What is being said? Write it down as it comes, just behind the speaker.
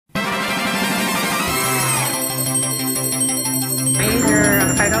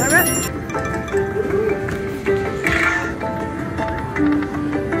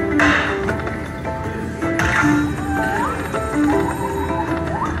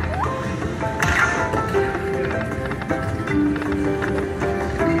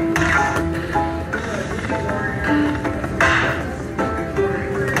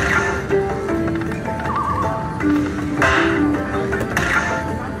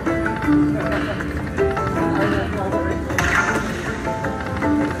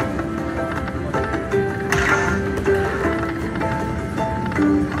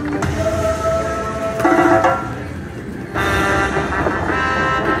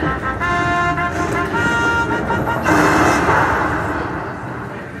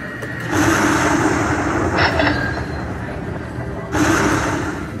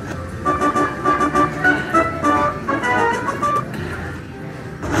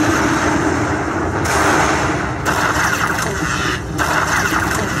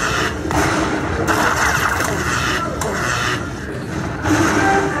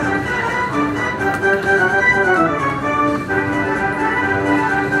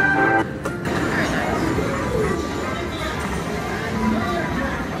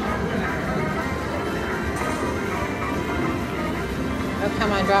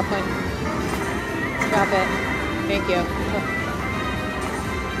drop one. Drop it. Thank you.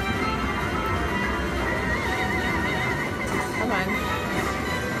 Come on.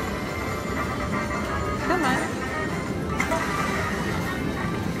 Come on.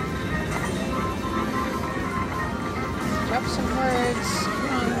 Drop some words.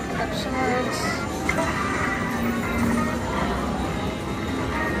 Come on, drop some words.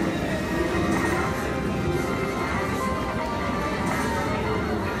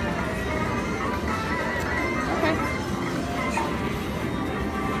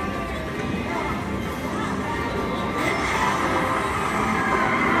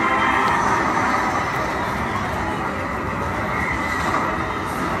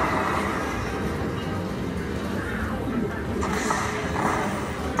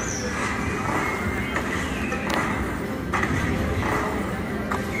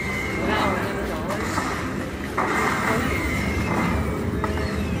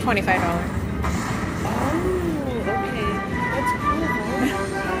 $25. Oh, okay. That's cool.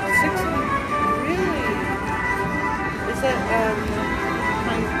 60. Really? Is that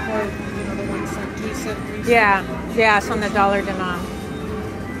kind for, you know, the 1 cent, 2 cent, 3 cent? Yeah, it's on the dollar denom.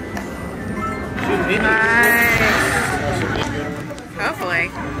 Nice. Hopefully.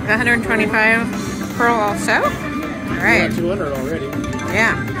 125 pearl also. All right. 200 already.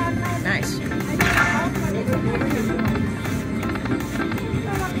 Yeah. Nice.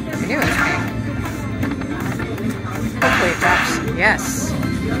 I knew it was me. Hopefully it drops. Yes.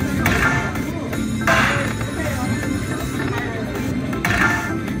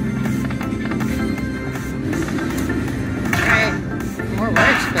 Alright. More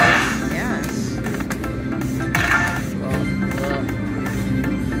words, please. Yes.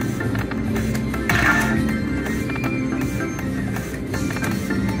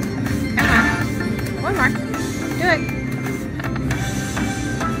 Come on. One more. Do it.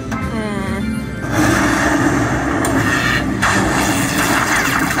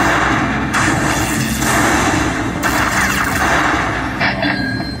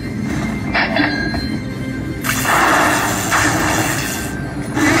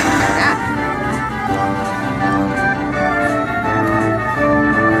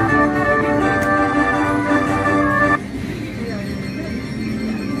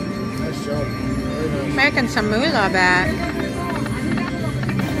 Making some moolah back.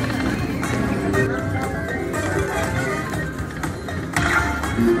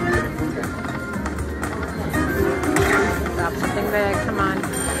 Drop something big, come on.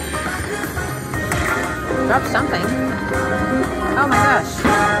 Drop something. Oh my gosh.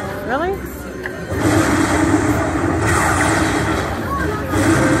 Really?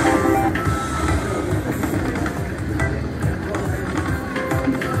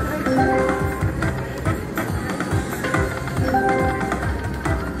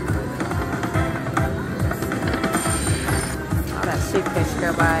 Suitcase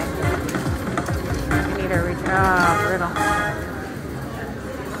go by. You need to reach. Oh, brittle.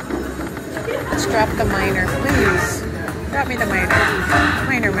 Let's drop the minor, please. Drop me the minor.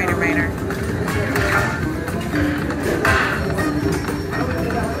 Minor.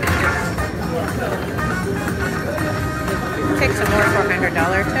 Take some more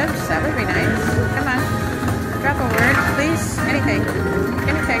 $400 tips. That would be nice. Come on. Drop a word, please. Anything.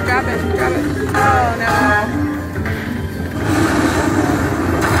 Drop it. Oh, no.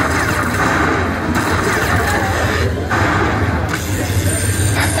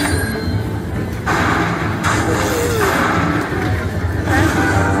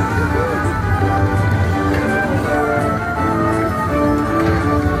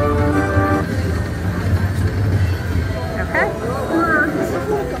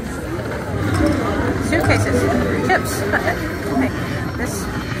 Suitcases, chips. This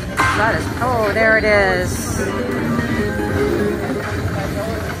lot is, oh, there it is.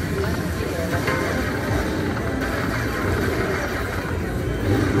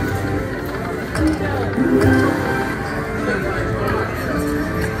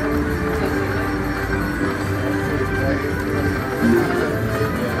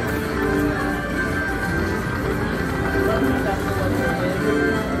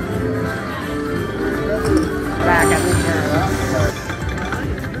 Back at the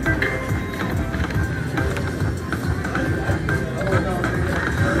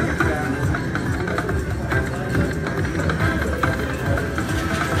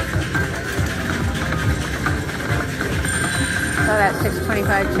saw that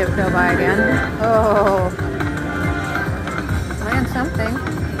 625 chip go by again. Oh, land something.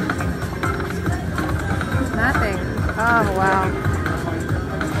 Nothing. Oh, wow.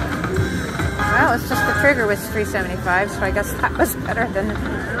 Well, it's just the trigger was 375, so I guess that was better than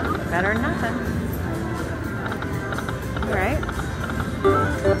Better than nothing. All right.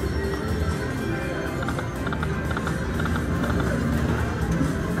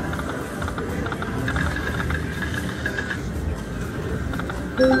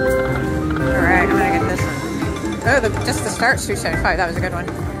 Alright, I'm gonna get this one. Oh, just the start's $2.75. That was a good one.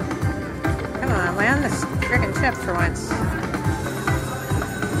 Come on, land this freaking chip for once.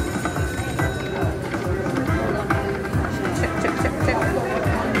 Chip, chip, chip, chip.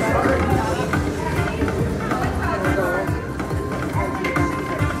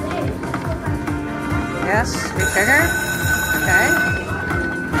 Yes, big trigger. Okay.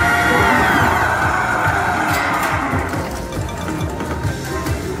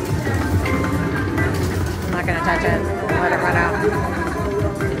 Touch it. Let it run out.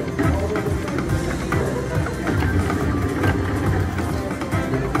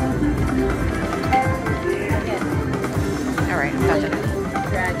 Alright, I'm touching it.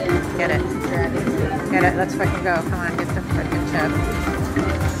 Get it. Get it. Let's fucking go. Come on, get the freaking chip.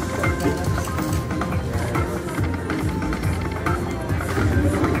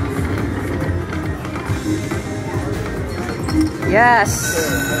 Yes.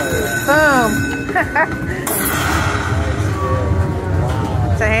 Boom.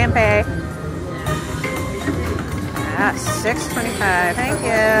 It's a Handpay. Ah, $6.25. Thank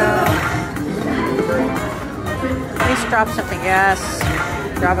you. Please drop something. Yes.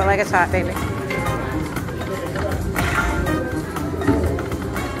 Drop it like it's hot, baby.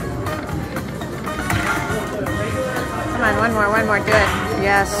 Come on, one more. Do it.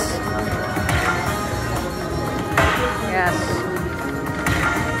 Yes. Yes.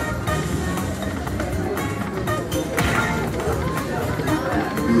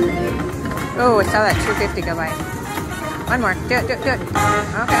 Oh, I saw that 250 go by. One more. Do it. Okay.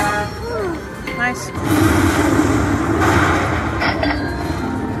 Nice.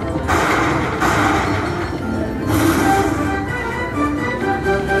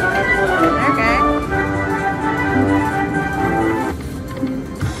 Okay.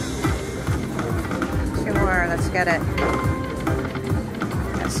 Two more. Let's get it.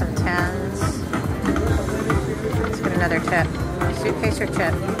 Got some 10s. Let's get another chip. Suitcase or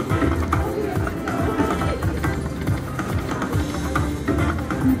chip?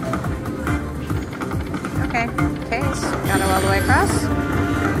 Okay, case. Got it all the way across.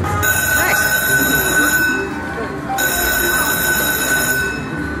 Nice.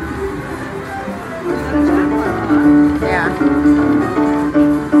 Yeah.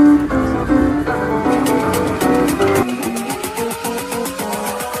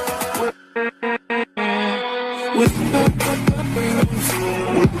 With